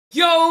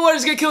Yo, what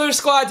is good, Killer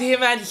Squad?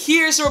 Hitman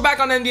here. So we're back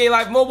on NBA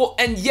Live Mobile,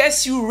 and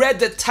yes, you read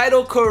the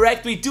title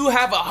correct. We do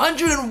have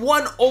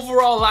 101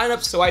 overall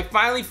lineups, so I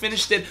finally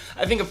finished it.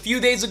 I think a few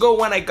days ago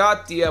when I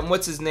got the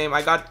what's his name?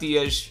 I got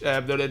the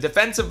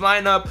defensive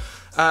lineup.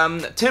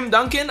 Tim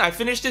Duncan, I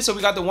finished it, so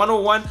we got the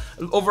 101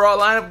 overall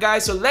lineup,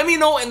 guys. So let me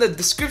know in the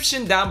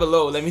description down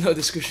below. Let me know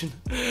description.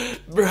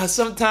 Bruh,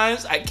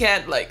 sometimes I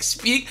can't like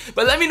speak,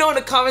 but let me know in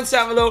the comments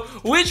down below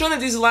which one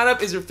of these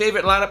lineup is your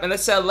favorite lineup, and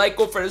let's say a like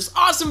goal for this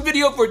awesome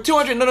video for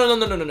 200.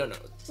 No.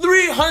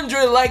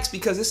 300 likes,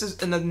 because this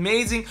is an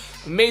amazing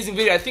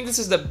video. I think this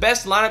is the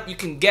best lineup you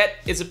can get.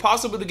 Is it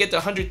possible to get to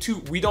 102?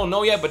 We don't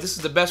know yet, but this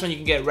is the best one you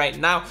can get right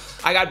now.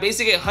 I got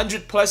basically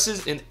 100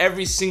 pluses in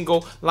every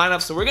single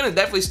lineup, so we're gonna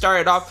definitely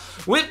start it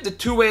off with the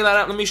two-way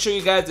lineup. Let me show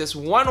you guys this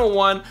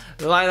 101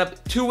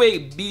 lineup, two-way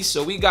beast.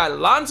 So we got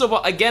Lonzo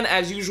Ball again,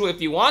 as usual.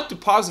 If you want to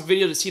pause the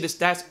video to see the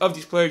stats of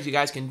these players, you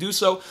guys can do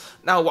so.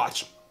 Now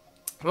watch.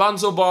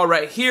 Lonzo Ball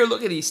right here,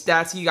 look at these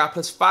stats. He got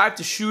 +5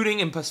 to shooting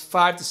and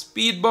 +5 to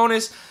speed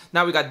bonus.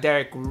 Now we got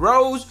Derrick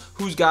Rose,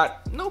 who's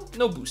got no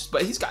boost,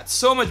 but he's got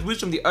so much boost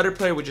from the other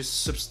player, which is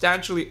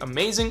substantially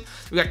amazing.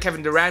 We got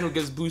Kevin Durant, who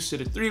gives boost to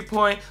the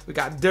 3-point. We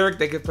got Dirk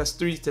that gives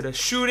 +3 to the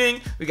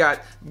shooting. We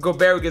got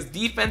Gobert, who gives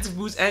defensive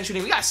boost and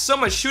shooting. We got so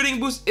much shooting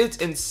boost, it's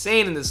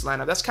insane in this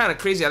lineup. That's kind of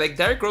crazy. I think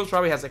Derrick Rose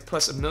probably has like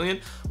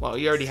 +1,000,000. Well,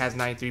 he already has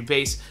 93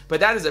 base, but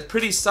that is a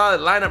pretty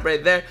solid lineup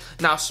right there.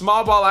 Now,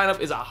 small ball lineup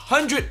is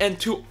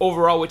 102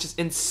 overall, which is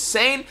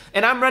insane.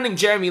 And I'm running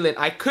Jeremy Lin.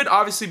 I could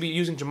obviously be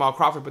using Jamal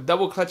Crawford, but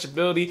double clutch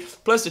ability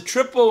plus the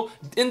triple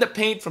in the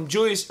paint from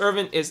Julius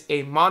Erving is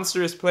a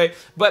monstrous play.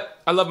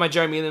 But I love my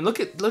Jeremy Lin. Look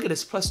at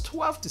his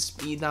 +12 to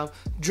speed now,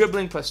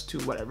 dribbling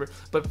 +2, whatever.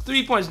 But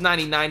 3 points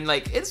 99,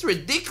 like it's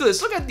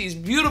ridiculous. Look at these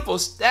beautiful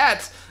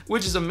stats,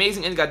 which is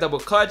amazing. And you got double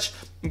clutch.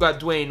 You got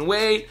Dwayne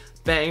Wade.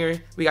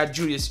 Banger. We got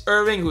Julius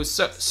Erving, who's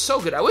so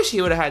good. I wish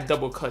he would have had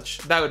double clutch.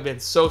 That would have been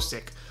so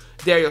sick.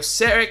 Dario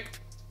Saric.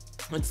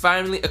 And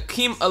finally,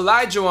 Akeem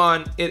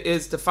Olajuwon, it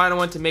is the final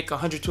one to make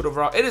 102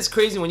 overall. It is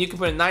crazy when you can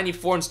put a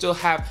 94 and still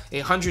have a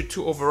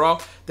 102 overall.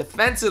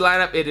 Defensive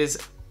lineup, it is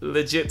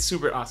legit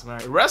super awesome. All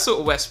right,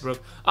 Russell Westbrook,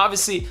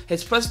 obviously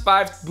his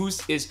 +5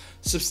 boost is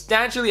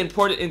substantially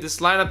important in this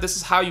lineup. This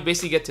is how you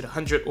basically get to the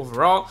 100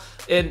 overall.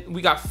 And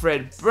we got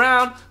Fred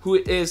Brown, who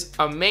is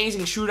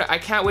amazing shooter. I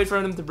can't wait for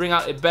him to bring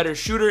out a better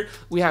shooter.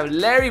 We have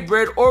Larry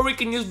Bird, or we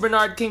can use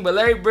Bernard King, but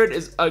Larry Bird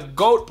is a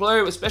GOAT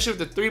player, especially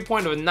with the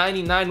 3-point of a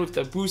 99 with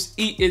the boost.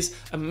 He is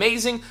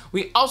amazing.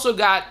 We also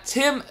got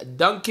Tim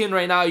Duncan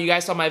right now. You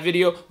guys saw my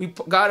video. We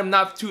got him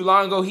not too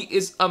long ago. He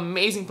is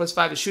amazing,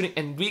 +5 to shooting.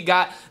 And we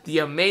got the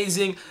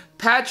amazing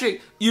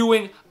Patrick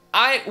Ewing.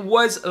 I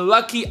was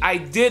lucky. I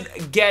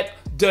did get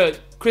the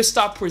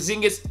Kristaps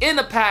Porzingis in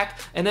a pack,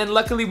 and then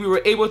luckily we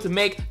were able to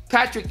make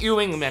Patrick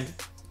Ewing. Man,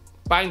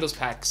 buying those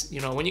packs,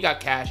 you know, when you got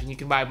cash and you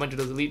can buy a bunch of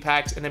those elite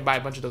packs and then buy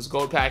a bunch of those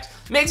gold packs,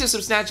 makes it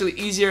substantially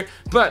easier.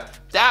 But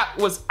that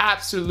was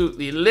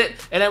absolutely lit.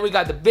 And then we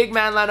got the big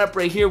man lineup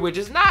right here, which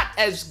is not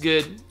as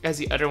good as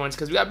the other ones,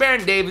 because we got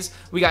Baron Davis,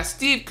 we got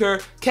Steve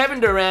Kerr,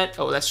 Kevin Durant.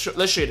 Oh, let's show you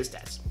the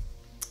stats.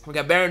 We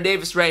got Baron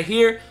Davis right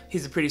here.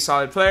 He's a pretty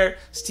solid player.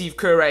 Steve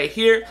Kerr right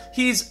here.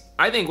 He's,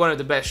 I think, one of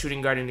the best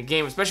shooting guard in the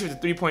game, especially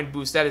with the 3-point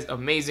boost. That is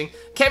amazing.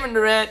 Kevin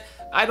Durant,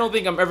 I don't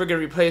think I'm ever going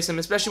to replace him,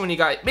 especially when you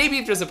got, maybe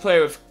if there's a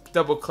player with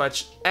double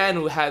clutch and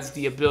who has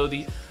the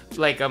ability,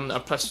 like a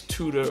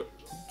 +2 to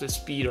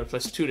speed or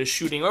 +2 to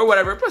shooting or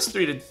whatever.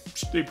 +3 to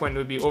 3-point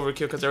would be overkill,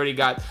 because I already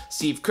got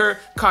Steve Kerr.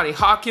 Connie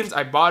Hawkins,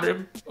 I bought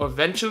him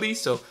eventually,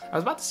 so I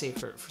was about to say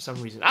for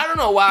some reason. I don't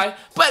know why,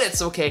 but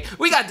it's okay.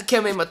 We got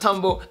Dikembe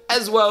Mutombo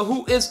as well,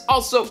 who is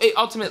also a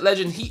ultimate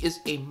legend. He is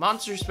a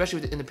monster,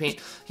 especially with in the paint.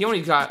 He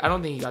only got, I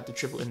don't think he got the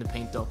triple in the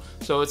paint though,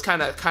 so it's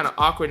kind of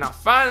awkward. Now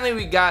finally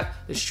we got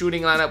the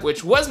shooting lineup,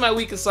 which was my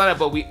weakest lineup,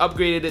 but we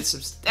upgraded it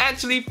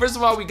substantially. First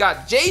of all, we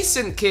got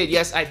Jason Kidd.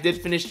 Yes, I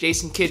did finish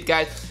Jason Kidd,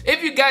 guys.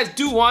 If you guys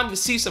do want to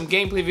see some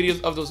gameplay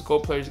videos of those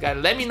gold players, guys,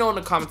 let me know in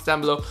the comments down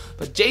below.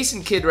 But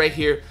Jason Kidd right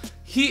here,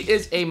 he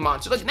is a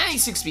monster. Look,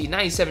 96 speed,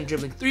 97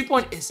 dribbling,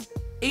 3-point is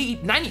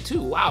 92.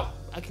 Wow,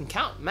 I can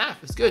count.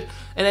 Math is good.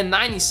 And then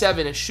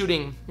 97 is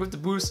shooting with the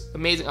boost.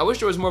 Amazing. I wish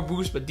there was more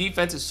boost, but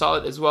defense is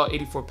solid as well.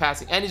 84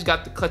 passing, and he's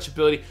got the clutch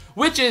ability,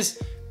 which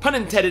is, pun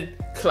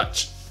intended,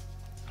 clutch.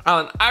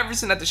 Allen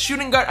Iverson at the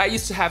shooting guard. I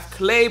used to have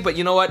Clay, but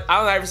you know what?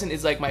 Allen Iverson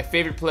is like my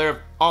favorite player of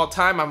all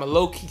time. I'm a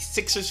low-key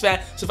Sixers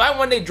fan. So if I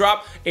one day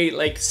drop a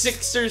like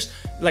Sixers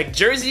like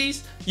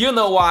jerseys, you'll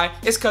know why.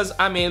 It's because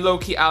I'm a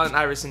low-key Allen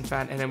Iverson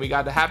fan. And then we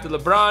got to have the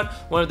LeBron,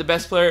 one of the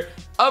best players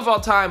of all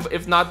time, but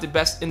if not the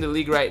best in the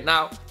league right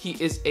now. He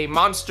is a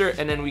monster.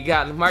 And then we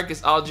got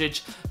LaMarcus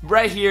Aldridge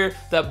right here,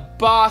 the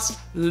boss,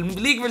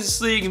 League versus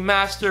League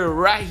master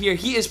right here.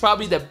 He is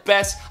probably the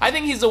best. I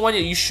think he's the one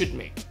that you should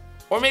make.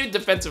 Or maybe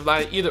defensive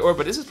line, either or,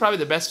 but this is probably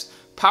the best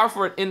power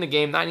forward in the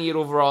game, 98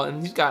 overall,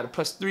 and he's got a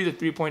 +3 to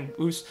 3-point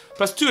boost,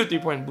 +2 to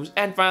 3-point boost.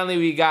 And finally,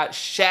 we got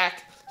Shaq.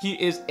 He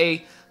is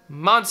a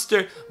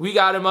monster. We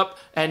got him up,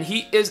 and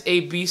he is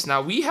a beast.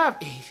 Now, we have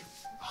a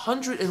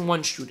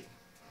 101 shooting,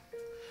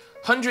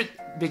 100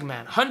 big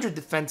man, 100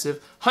 defensive,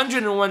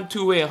 101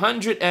 two-way,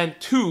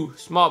 102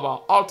 small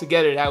ball.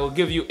 Altogether, that will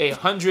give you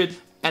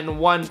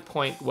 101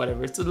 point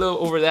whatever. It's a little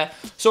over that.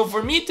 So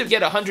for me to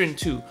get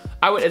 102,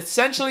 I would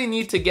essentially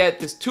need to get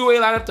this two-way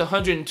lineup to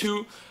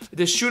 102,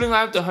 the shooting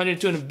lineup to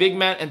 102, and the big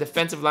man and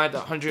defensive lineup to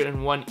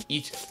 101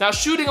 each. Now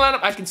shooting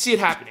lineup, I can see it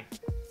happening.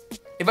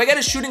 If I get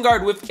a shooting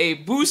guard with a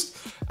boost,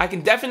 I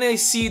can definitely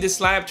see this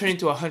lineup turning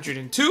to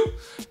 102.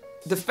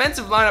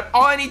 Defensive lineup,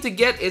 all I need to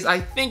get is, I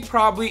think,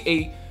 probably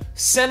a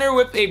center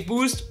with a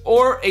boost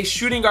or a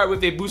shooting guard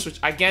with a boost, which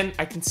again,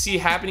 I can see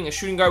happening. A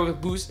shooting guard with a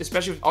boost,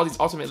 especially with all these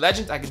ultimate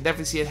legends, I can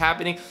definitely see it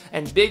happening.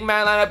 And big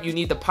man lineup, you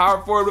need the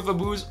power forward with a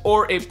boost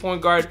or a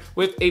point guard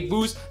with a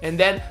boost, and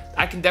then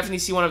I can definitely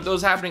see one of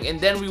those happening, and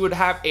then we would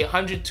have a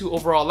 102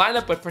 overall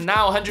lineup. But for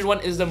now,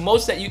 101 is the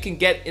most that you can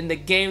get in the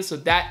game, so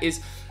that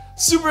is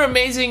super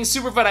amazing,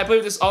 super fun. I play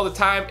with this all the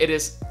time. It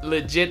is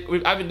legit.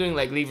 I've been doing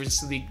like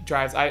Leavers League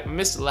drives. I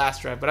missed the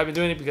last drive, but I've been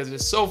doing it because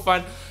it's so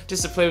fun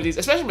just to play with these,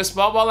 especially with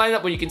small ball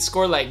lineup where you can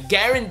score like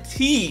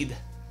guaranteed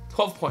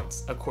 12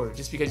 points a quarter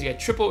just because you get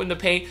triple in the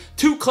paint,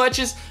 2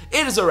 clutches.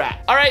 It is a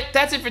wrap. All right,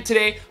 that's it for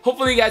today.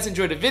 Hopefully you guys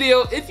enjoyed the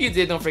video. If you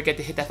did, don't forget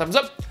to hit that thumbs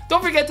up.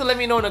 Don't forget to let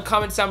me know in the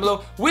comments down below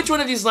which one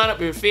of these lineup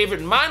were your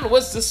favorite. Mine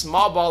was the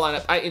small ball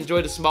lineup. I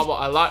enjoyed the small ball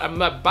a lot. I'm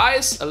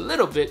biased a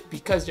little bit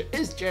because there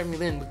is Jeremy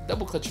Lin with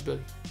double clutch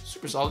ability.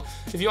 Super solid.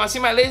 If you want to see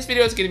my latest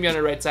video, it's going to be on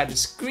the right side of the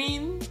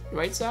screen.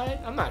 Right side?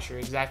 I'm not sure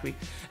exactly.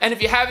 And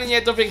if you haven't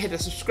yet, don't forget to hit the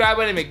subscribe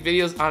button and make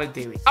videos on it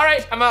daily. All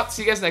right, I'm out.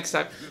 See you guys next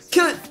time.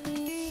 Kill it!